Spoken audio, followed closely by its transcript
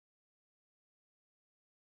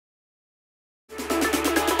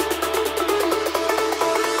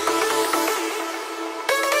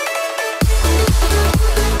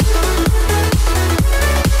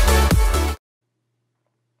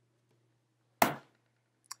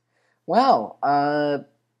Well,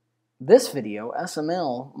 this video,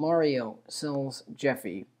 SML, Mario sells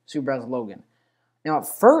Jeffy, Super Logan. Now, at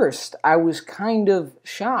first, I was kind of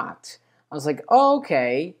shocked. I was like, oh,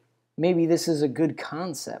 okay, maybe this is a good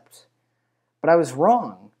concept. But I was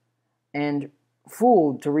wrong, and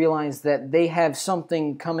fooled to realize that they have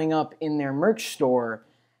something coming up in their merch store,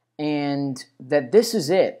 and that this is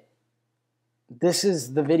it. This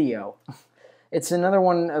is the video. It's another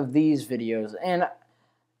one of these videos, and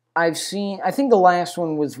I think the last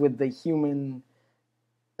one was with the human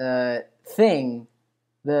thing,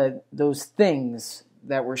 those things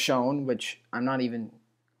that were shown, which I'm not even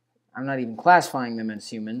classifying them as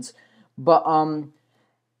humans, but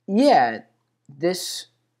yeah, this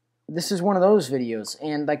is one of those videos,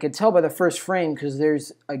 and I could tell by the first frame because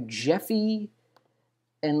there's a Jeffy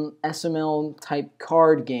and SML type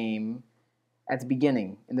card game at the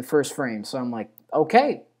beginning in the first frame, so I'm like,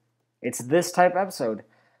 okay, it's this type episode.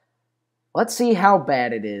 Let's see how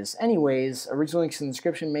bad it is. Anyways, original links in the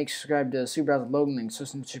description. Make sure to subscribe to Super Logan, links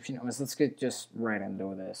in the description. Let's get just right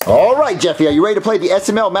into this. All right, Jeffy, are you ready to play the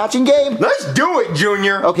SML matching game? Let's do it,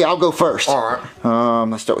 Junior. Okay, I'll go first. All right.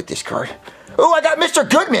 Let's start with this card. Oh, I got Mr.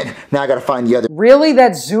 Goodman. Now I gotta find the other. Really?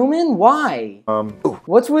 That zoom in? Why? Ooh.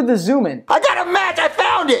 What's with the zoom in? I got a match. I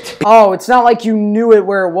found it. Oh, it's not like you knew it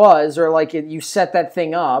where it was, or like you set that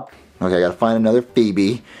thing up. Okay, I gotta find another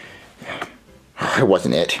Phoebe. It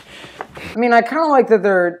wasn't it. I mean, I kind of like that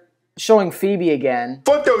they're showing Phoebe again.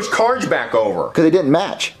 Flip those cards back over. Because they didn't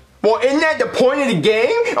match. Well, isn't that the point of the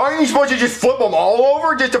game? Aren't you supposed to just flip them all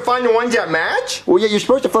over just to find the ones that match? Well, yeah, you're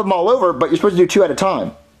supposed to flip them all over, but you're supposed to do 2 at a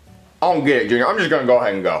time. I don't get it, Junior. I'm just going to go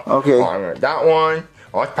ahead and go. Okay. All right, that one.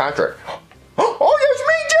 Oh, that's Patrick. Oh,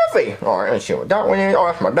 there's me, Jeffy. All right, let's see what that one is. Oh,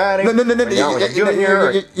 that's my daddy. No.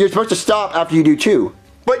 You're supposed to stop after you do 2.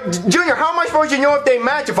 But, Junior, how am I supposed to know if they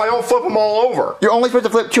match if I don't flip them all over? You're only supposed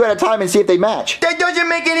to flip 2 at a time and see if they match. That doesn't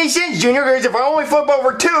make any sense, Junior, because if I only flip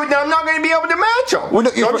over 2, then I'm not going to be able to match them. Well,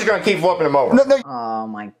 no, so I'm just going to keep flipping them over. No. Oh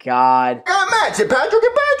my god. Got a match, it's Patrick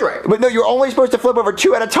and Patrick. But no, you're only supposed to flip over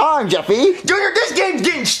 2 at a time, Jeffy. Junior, this game's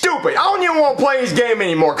getting stupid. I don't even want to play this game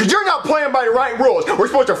anymore, because you're not playing by the right rules. We're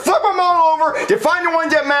supposed to flip them all over, to find the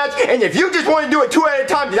ones that match, and if you just want to do it 2 at a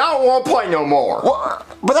time, then I don't want to play no more. Well,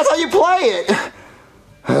 but that's how you play it.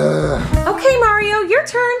 Okay, Mario, your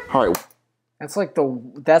turn. All right. That's like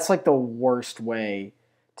the worst way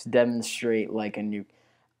to demonstrate like a new.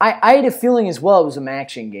 I had a feeling as well it was a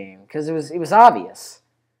matching game because it was obvious.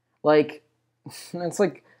 Like that's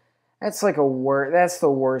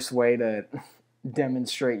the worst way to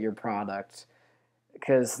demonstrate your product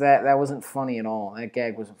because that wasn't funny at all. That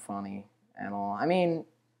gag wasn't funny at all. I mean,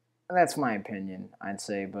 that's my opinion, I'd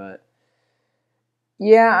say, but.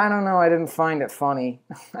 Yeah, I don't know. I didn't find it funny.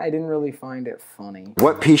 I didn't really find it funny.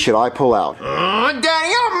 What piece should I pull out? Daddy,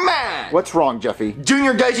 I'm mad! What's wrong, Jeffy?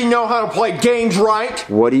 Junior doesn't know how to play games right.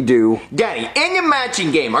 What'd he do? Daddy, in the matching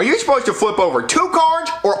game, are you supposed to flip over 2 cards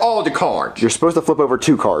or all the cards? You're supposed to flip over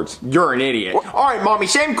 2 cards. You're an idiot. Alright, Mommy,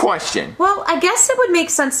 same question. Well, I guess it would make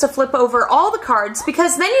sense to flip over all the cards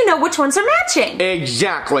because then you know which ones are matching.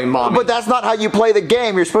 Exactly, Mommy. But that's not how you play the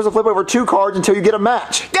game. You're supposed to flip over 2 cards until you get a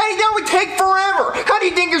match. Daddy, that would take forever. How do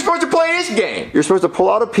you think you're supposed to play this game? You're supposed to pull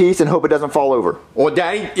out a piece and hope it doesn't fall over. Well,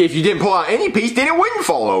 Daddy, if you didn't pull out any piece, then it wouldn't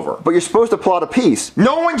fall over. But you're supposed to pull out a piece.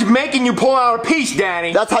 No one's making you pull out a piece,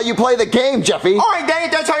 Daddy. That's how you play the game, Jeffy. Alright, Daddy,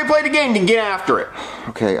 if that's how you play the game, then get after it.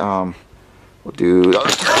 Okay, we'll do...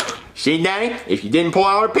 See, Daddy, if you didn't pull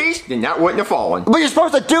out a piece, then that wouldn't have fallen. But you're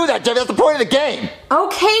supposed to do that, Jeffy. That's the point of the game.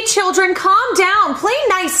 Okay, children, calm down. Play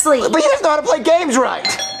nicely. But he doesn't know how to play games right.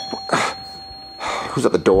 Who's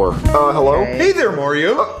at the door? Hello? Hey there,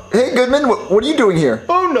 Mario. Hey, Goodman, what are you doing here?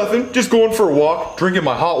 Oh, nothing. Just going for a walk, drinking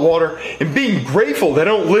my hot water, and being grateful that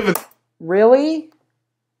I don't live in... Really?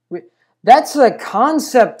 That's the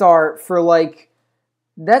concept art for like...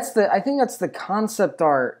 I think that's the concept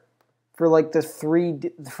art for like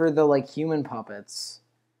the like human puppets.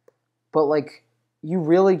 But like, you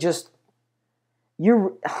really just...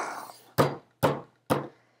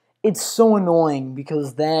 It's so annoying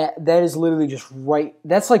because that is literally just right.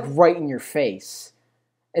 That's like right in your face.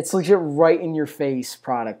 It's legit right in your face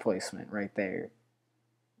product placement right there.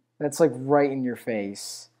 That's like right in your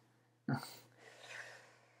face.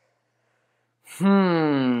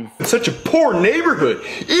 It's such a poor neighborhood.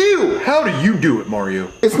 Ew! How do you do it,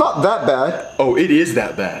 Mario? It's not that bad. Oh, it is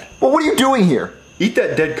that bad. Well, what are you doing here? Eat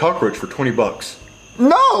that dead cockroach for 20 bucks.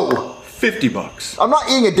 No! 50 bucks. I'm not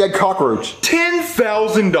eating a dead cockroach.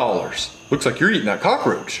 $10,000. Looks like you're eating that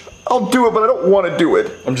cockroach. I'll do it, but I don't want to do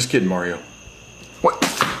it. I'm just kidding, Mario. What?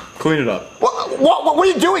 Clean it up. What are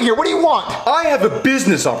you doing here? What do you want? I have a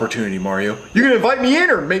business opportunity, Mario. You gonna invite me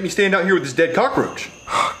in or make me stand out here with this dead cockroach?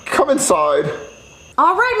 Come inside.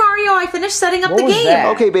 All right, Mario, I finished setting up What the was game.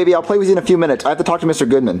 that? Okay, baby, I'll play with you in a few minutes. I have to talk to Mr.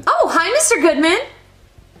 Goodman. Oh, hi, Mr. Goodman.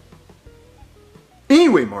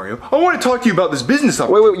 Anyway, Mario, I want to talk to you about this business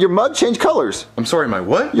opportunity. Wait, your mug changed colors. I'm sorry, my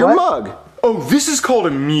what? Your What? mug. Oh, this is called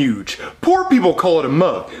a muge. Poor people call it a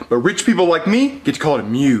mug, but rich people like me get to call it a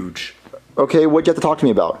muge. Okay, what'd you have to talk to me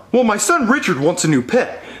about? Well, my son Richard wants a new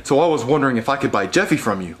pet, so I was wondering if I could buy Jeffy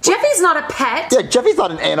from you. Jeffy's not a pet. Yeah, Jeffy's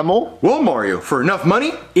not an animal. Well, Mario, for enough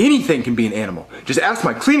money, anything can be an animal. Just ask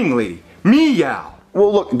my cleaning lady. Meow.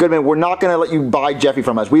 Well, look, Goodman, we're not going to let you buy Jeffy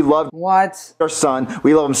from us. We love What? our son.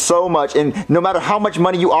 We love him so much, and no matter how much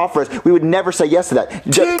money you offer us, we would never say yes to that.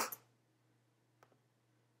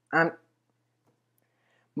 I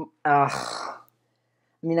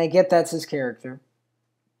mean, I get that's his character,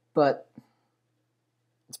 but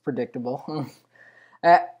it's predictable.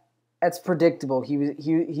 That's predictable.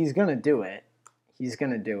 He's gonna do it. He's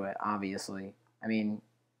gonna do it. Obviously. I mean,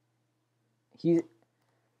 he's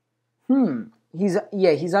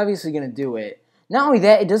obviously gonna do it. Not only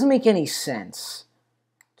that, it doesn't make any sense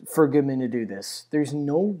for Goodman to do this. There's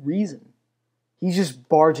no reason. He's just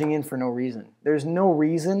barging in for no reason. There's no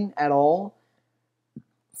reason at all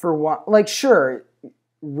for what. Like, sure,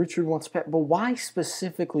 Richard wants pet, but why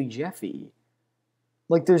specifically Jeffy?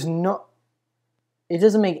 Like, there's no. It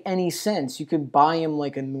doesn't make any sense. You could buy him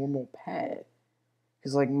like a normal pet.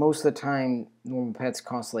 Because, like, most of the time, normal pets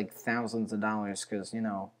cost like thousands of dollars because, you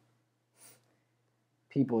know,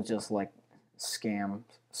 people just like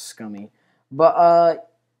scummy. But,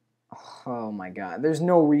 oh my god, there's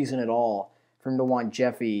no reason at all for him to want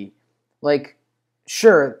Jeffy. Like,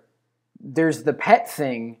 sure, there's the pet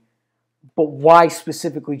thing, but why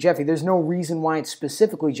specifically Jeffy? There's no reason why it's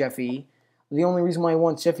specifically Jeffy. The only reason why he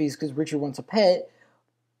wants Jeffy is because Richard wants a pet.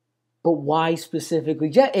 But why specifically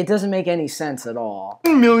Jeffy? It doesn't make any sense at all.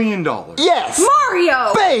 $1 million. Yes!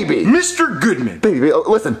 Mario! Baby! Mr. Goodman. Baby,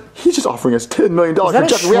 listen, he's just offering us $10 million Is that for a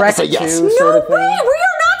Jeffy. We have to say Shrek yes. 2 No sort of way! thing? We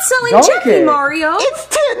are not selling Dunk Jeffy, it. Mario! It's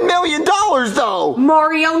 $10 million, though!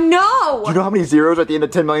 Mario, no! Do you know how many zeros are at the end of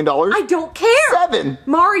 $10 million? I don't care! 7!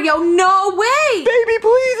 Mario, no way! Baby,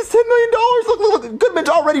 please, it's $10 million. Look, Goodman's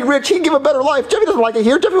already rich. He can give a better life. Jeffy doesn't like it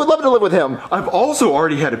here. Jeffy would love to live with him. I've also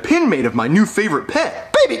already had a pin made of my new favorite pet.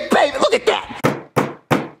 Baby, look at that.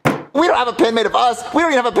 We don't have a pen made of us. We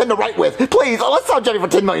don't even have a pen to write with. Please, let's sell Jeffy for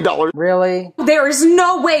 $10 million. Really? There is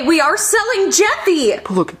no way we are selling Jeffy!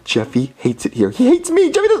 But look, Jeffy hates it here. He hates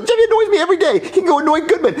me. Jeffy annoys me every day. He can go annoy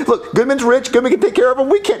Goodman. Look, Goodman's rich. Goodman can take care of him.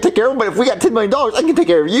 We can't take care of him. But if we got $10 million, I can take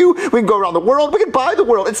care of you. We can go around the world. We can buy the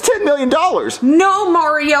world. It's $10 million. No,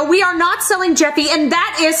 Mario, we are not selling Jeffy, and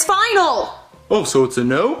that is final! Oh, so it's a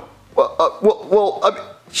no?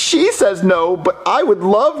 She says no, but I would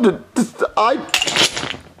love to.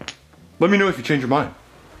 Let me know if you change your mind.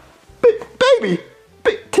 Baby,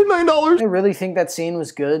 $10 million. I really think that scene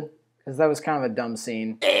was good. Because that was kind of a dumb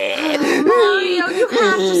scene. Mario, you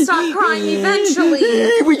have to stop crying eventually.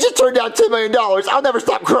 We just turned down $10 million. I'll never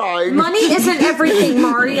stop crying. Money isn't everything,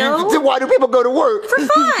 Mario. Then why do people go to work? For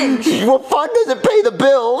fun. Well, fun doesn't pay the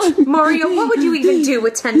bills. Mario, what would you even do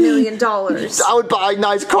with $10 million? I would buy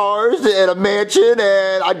nice cars and a mansion,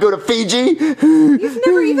 and I'd go to Fiji. You've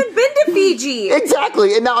never even been to Fiji.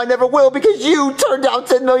 Exactly, and now I never will because you turned down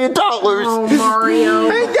 $10 million. Oh, Mario.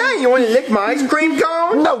 Hey, Dad, you want to lick my ice cream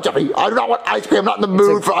cone? No, Jeffy, I do not want ice cream. I'm not in the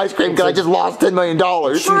mood for ice cream because I just lost $10 million.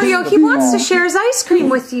 Mario, he wants to share his ice cream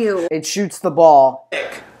with you. It shoots the ball.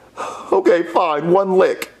 Okay, fine, one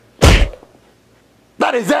lick.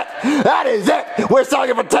 That is it! That is it! We're selling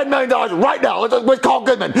it for $10 million right now. Let's call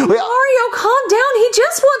Goodman. Mario, calm down. He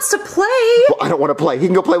just wants to play. Well, I don't want to play. He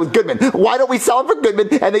can go play with Goodman. Why don't we sell him for Goodman,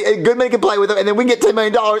 and Goodman can play with him, and then we can get $10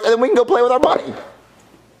 million, and then we can go play with our money.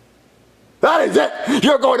 That is it!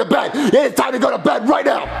 You're going to bed! It's time to go to bed right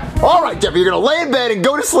now! Alright, Jeffy, you're gonna lay in bed and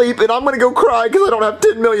go to sleep, and I'm gonna go cry because I don't have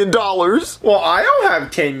 $10 million. Well, I don't have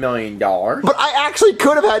 $10 million. But I actually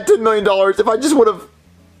could have had $10 million if I just would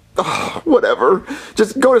have... whatever.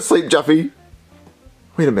 Just go to sleep, Jeffy.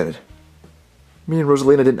 Wait a minute. Me and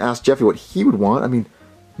Rosalina didn't ask Jeffy what he would want. I mean,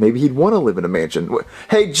 maybe he'd want to live in a mansion.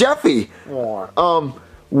 Hey, Jeffy! What?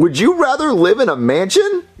 Would you rather live in a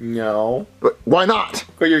mansion? No. Why not?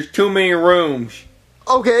 Because there's too many rooms.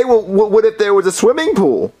 Okay, well, what if there was a swimming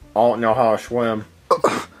pool? I don't know how to swim.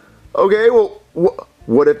 Okay, well,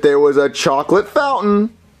 what if there was a chocolate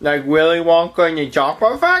fountain? Like Willy Wonka in the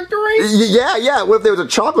Chocolate Factory? Yeah. What if there was a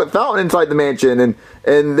chocolate fountain inside the mansion and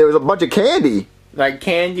there was a bunch of candy? Like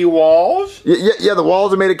candy walls? Yeah, the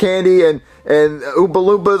walls are made of candy and Oompa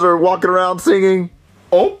Loompas are walking around singing.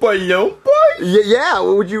 Oompa Loompa? Yeah,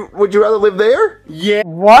 would you rather live there? Yeah.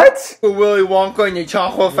 What? Willy Wonka and the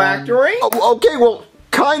Chocolate Factory? Oh, okay, well,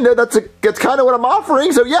 kinda. That's kind of what I'm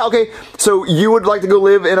offering. So yeah, okay. So you would like to go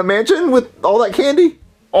live in a mansion with all that candy?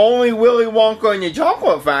 Only Willy Wonka and the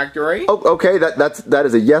Chocolate Factory. Oh, okay, that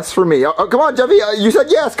is a yes for me. Oh, come on, Jeffy. You said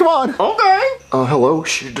yes. Come on. Okay. Hello.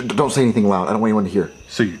 Shh, don't say anything loud. I don't want anyone to hear.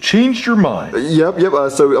 So you changed your mind. Yep.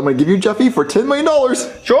 So I'm gonna give you Jeffy for $10 million.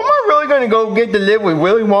 So am I really gonna go get to live with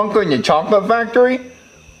Willy Wonka and the Chocolate Factory?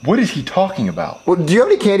 What is he talking about? Well, do you have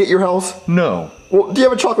any candy at your house? No. Well, do you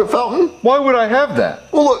have a chocolate fountain? Why would I have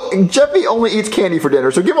that? Well, look, Jeffy only eats candy for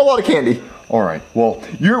dinner, so give him a lot of candy. All right. Well,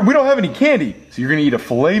 we don't have any candy, so you're gonna eat a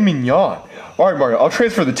filet mignon. All right, Mario. I'll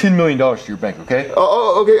transfer the $10 million to your bank. Okay?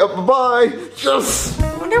 Okay. Bye. Yes.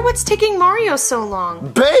 I wonder what's taking Mario so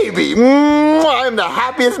long. Baby, I'm the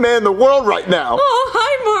happiest man in the world right now. Oh,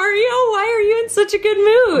 hi Mario. Why are you in such a good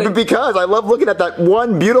mood? Because I love looking at that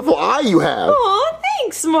one beautiful eye you have. Oh,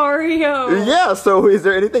 thanks, Mario. Yeah, so is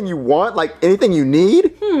there anything you want? Like anything you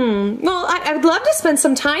need? Well, I would love to spend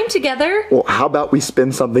some time together. Well, how about we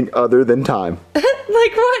spend something other than time?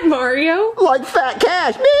 Like what, Mario? Like fat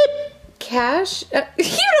cash, beep! Cash?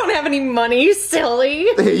 You don't have any money, you silly.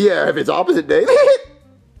 Yeah, if it's opposite day.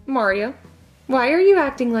 Mario, why are you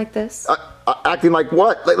acting like this? Acting like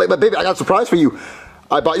what? Like, baby, I got a surprise for you.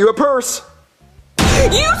 I bought you a purse.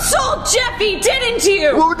 You sold Jeffy, didn't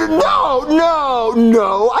you? Well,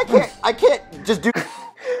 no. I can't just do...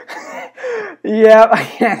 Yeah, I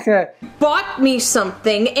can't. Bought me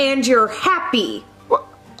something and you're happy.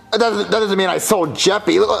 That doesn't mean I sold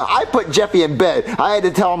Jeffy. Look, I put Jeffy in bed. I had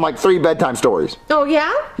to tell him like 3 bedtime stories. Oh,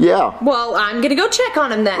 yeah? Yeah. Well, I'm gonna go check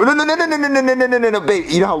on him then. No, babe.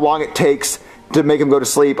 You know how long it takes to make him go to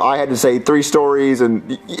sleep? I had to say 3 stories,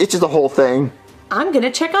 and it's just a whole thing. I'm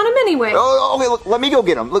gonna check on him anyway. Oh, okay, look, let me go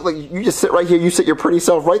get him. Look, you just sit right here. You sit your pretty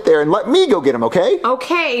self right there, and let me go get him, okay?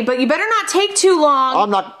 Okay, but you better not take too long. I'm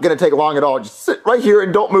not gonna take long at all. Just sit right here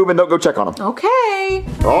and don't move and don't go check on him. Okay.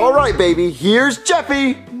 All right, baby. Here's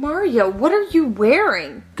Jeffy. Mario, what are you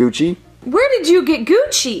wearing? Gucci. Where did you get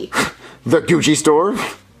Gucci? The Gucci store.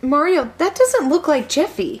 Mario, that doesn't look like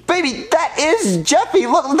Jeffy. Baby, that is Jeffy.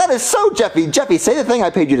 Look, that is so Jeffy. Jeffy, say the thing I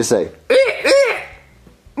paid you to say.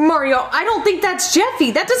 Mario, I don't think that's Jeffy.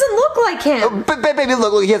 That doesn't look like him. But baby,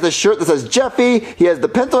 look, he has the shirt that says Jeffy. He has the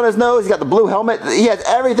pencil on his nose. He's got the blue helmet. He has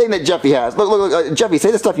everything that Jeffy has. Look, Jeffy, say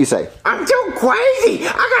the stuff you say. I'm so crazy.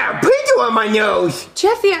 I got a pimple on my nose.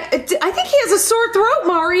 Jeffy, I think he has a sore throat,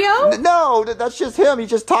 Mario. No, that's just him. He's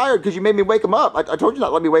just tired because you made me wake him up. I told you not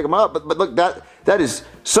to let me wake him up. But look, that is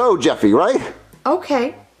so Jeffy, right?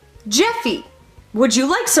 Okay. Jeffy, would you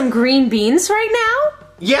like some green beans right now?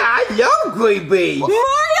 Yeah, I love green beans. Mario,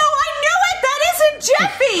 I knew it! That isn't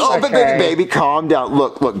Jeffy! Oh, but baby, calm down.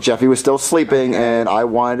 Look, Jeffy was still sleeping, and I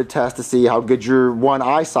wanted to test to see how good your one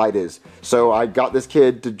eyesight is. So I got this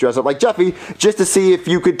kid to dress up like Jeffy, just to see if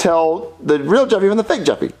you could tell the real Jeffy from the fake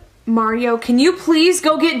Jeffy. Mario, can you please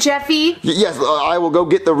go get Jeffy? Yes, I will go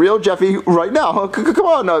get the real Jeffy right now. Come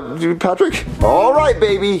on, Patrick. All right,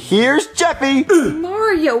 baby, here's Jeffy.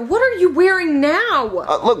 Mario, what are you wearing now?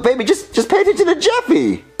 Look, baby, just pay attention to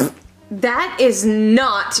Jeffy. That is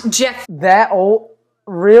not Jeffy. That old?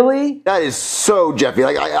 Really? That is so Jeffy.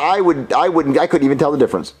 Like I couldn't even tell the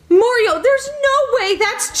difference. Mario, there's no way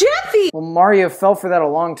that's Jeffy. Well, Mario fell for that a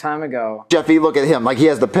long time ago. Jeffy, look at him. Like he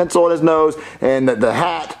has the pencil on his nose and the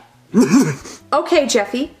hat. Okay,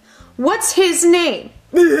 Jeffy. What's his name?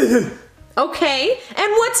 Okay,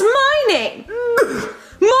 and what's my name?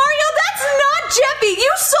 Mario, that's not Jeffy!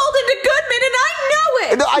 You sold him to Goodman and I know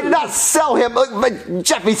it! No, I did not sell him. But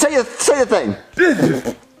Jeffy, say the thing.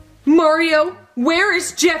 Mario, where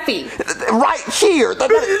is Jeffy? Right here.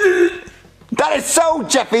 That is so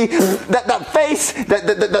Jeffy. That face,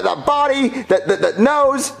 that body, that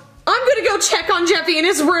nose. I'm gonna go check on Jeffy in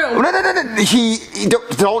his room. No. He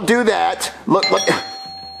don't do that. Look. Hold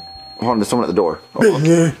on, there's someone at the door.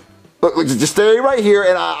 Look, just stay right here,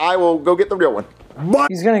 and I will go get the real one.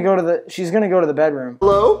 She's gonna go to the bedroom.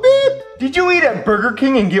 Hello, beep. Did you eat at Burger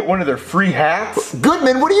King and get one of their free hats?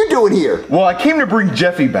 Goodman, what are you doing here? Well, I came to bring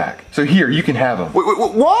Jeffy back. So here, you can have him.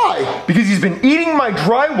 Why? Because he's been eating my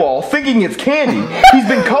drywall thinking it's candy. He's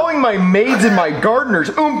been calling my maids and my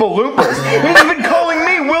gardeners Oompa Loompas. And he's been calling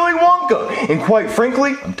me Willy Wonka. And quite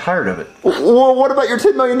frankly, I'm tired of it. Well, what about your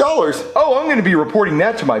 $10 million? Oh, I'm going to be reporting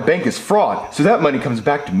that to my bank as fraud. So that money comes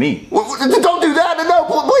back to me. Don't do that. No,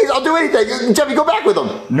 please, I'll do anything. Jeffy, go back with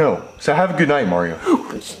him. No. So have a good night, Mario.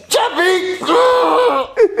 Jeffy!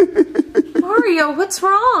 Mario, what's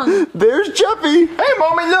wrong? There's Jeffy. Hey,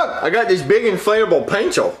 Mommy, look. I got this big inflatable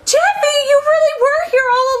pencil. Jeffy, you really were here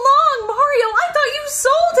all along, Mario. I thought you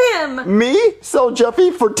sold him. Me? Sell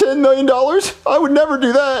Jeffy for $10 million? I would never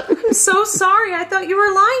do that. I'm so sorry. I thought you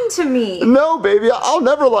were lying to me. No, baby, I'll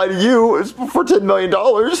never lie to you. It's for $10 million.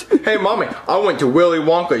 Hey, Mommy, I went to Willy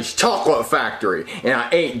Wonka's chocolate factory, and I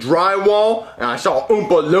ate drywall, and I saw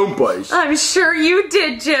Oompa Loompas. I'm sure you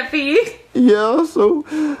did, Jeffy. Yeah, so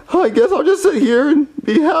I guess I'll just sit here and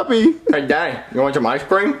be happy. Hey, Daddy, you want some ice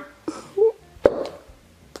cream?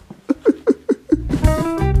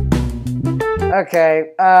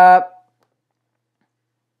 Okay, I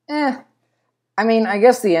mean, I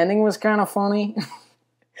guess the ending was kind of funny.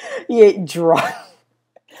 He ate dry.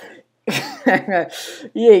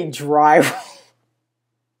 He ate dry.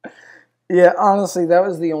 Yeah, honestly, that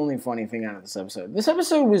was the only funny thing out of this episode. This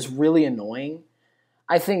episode was really annoying,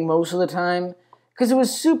 I think, most of the time, because it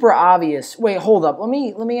was super obvious. Wait, hold up. Let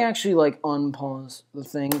me actually, like, unpause the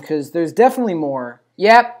thing, because there's definitely more.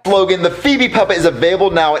 Yep. Slogan, the Phoebe puppet is available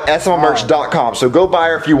now at smlmerch.com, so go buy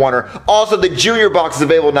her if you want her. Also, the Junior box is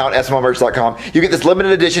available now at smlmerch.com. You get this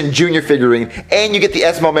limited edition Junior figurine, and you get the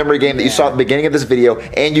SML memory game that you saw at the beginning of this video,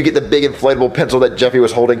 and you get the big inflatable pencil that Jeffy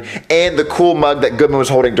was holding, and the cool mug that Goodman was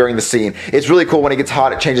holding during the scene. It's really cool. When it gets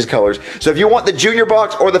hot, it changes colors. So if you want the Junior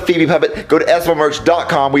box or the Phoebe puppet, go to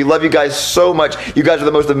smlmerch.com. We love you guys so much. You guys are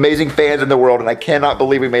the most amazing fans in the world, and I cannot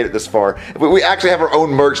believe we made it this far. We actually have our own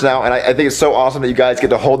merch now, and I think it's so awesome that you guys get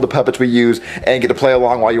to hold the puppets we use and get to play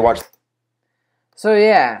along while you watch. So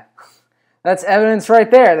yeah, that's evidence right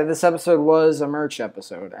there that this episode was a merch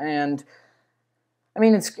episode. And I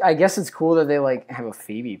mean, I guess it's cool that they like have a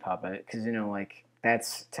Phoebe puppet, because you know, like,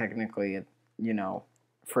 that's technically a, you know,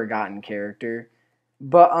 forgotten character.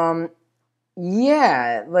 But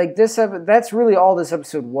yeah, like that's really all this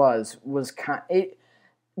episode was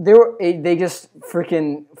they just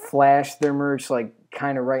freaking flashed their merch like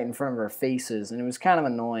kind of right in front of our faces, and it was kind of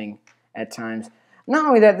annoying at times. Not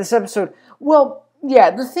only that, this episode, well,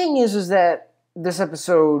 yeah, the thing is that this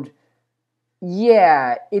episode,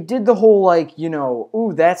 yeah, it did the whole, like, you know,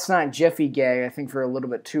 ooh, that's not Jeffy gag, I think, for a little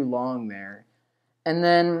bit too long there. And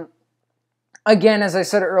then, again, as I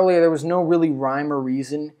said earlier, there was no really rhyme or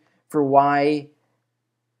reason for why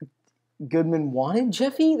Goodman wanted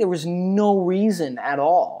Jeffy. There was no reason at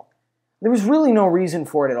all. There was really no reason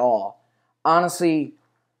for it at all. Honestly,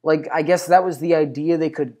 like, I guess that was the idea they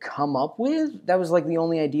could come up with. That was, like, the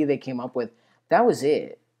only idea they came up with. That was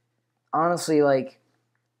it. Honestly, like,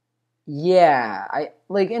 yeah.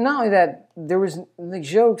 And not only that, there was, the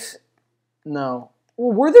jokes, no.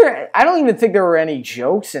 Well, were there, I don't even think there were any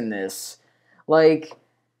jokes in this. Like,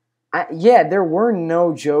 yeah, there were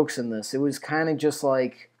no jokes in this. It was kind of just,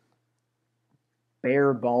 like,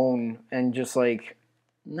 bare bone and just, like,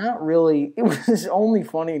 not really. It was only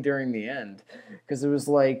funny during the end, because it was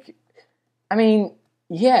like, I mean,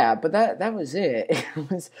 yeah, but that was it.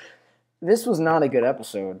 This was not a good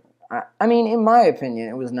episode. I mean, in my opinion,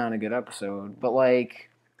 it was not a good episode, but,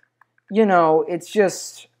 like, you know, it's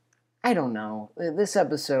just, I don't know. This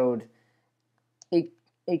episode, it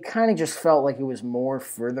kind of just felt like it was more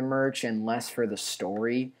for the merch and less for the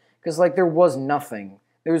story, because, like, there was nothing.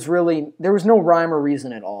 There was no rhyme or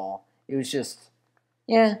reason at all. It was just,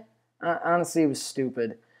 yeah, honestly, it was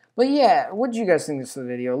stupid. But yeah, what did you guys think of this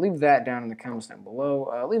video? Leave that down in the comments down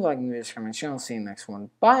below. Leave a like in the video, comment, channel. See you in the next one.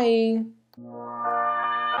 Bye!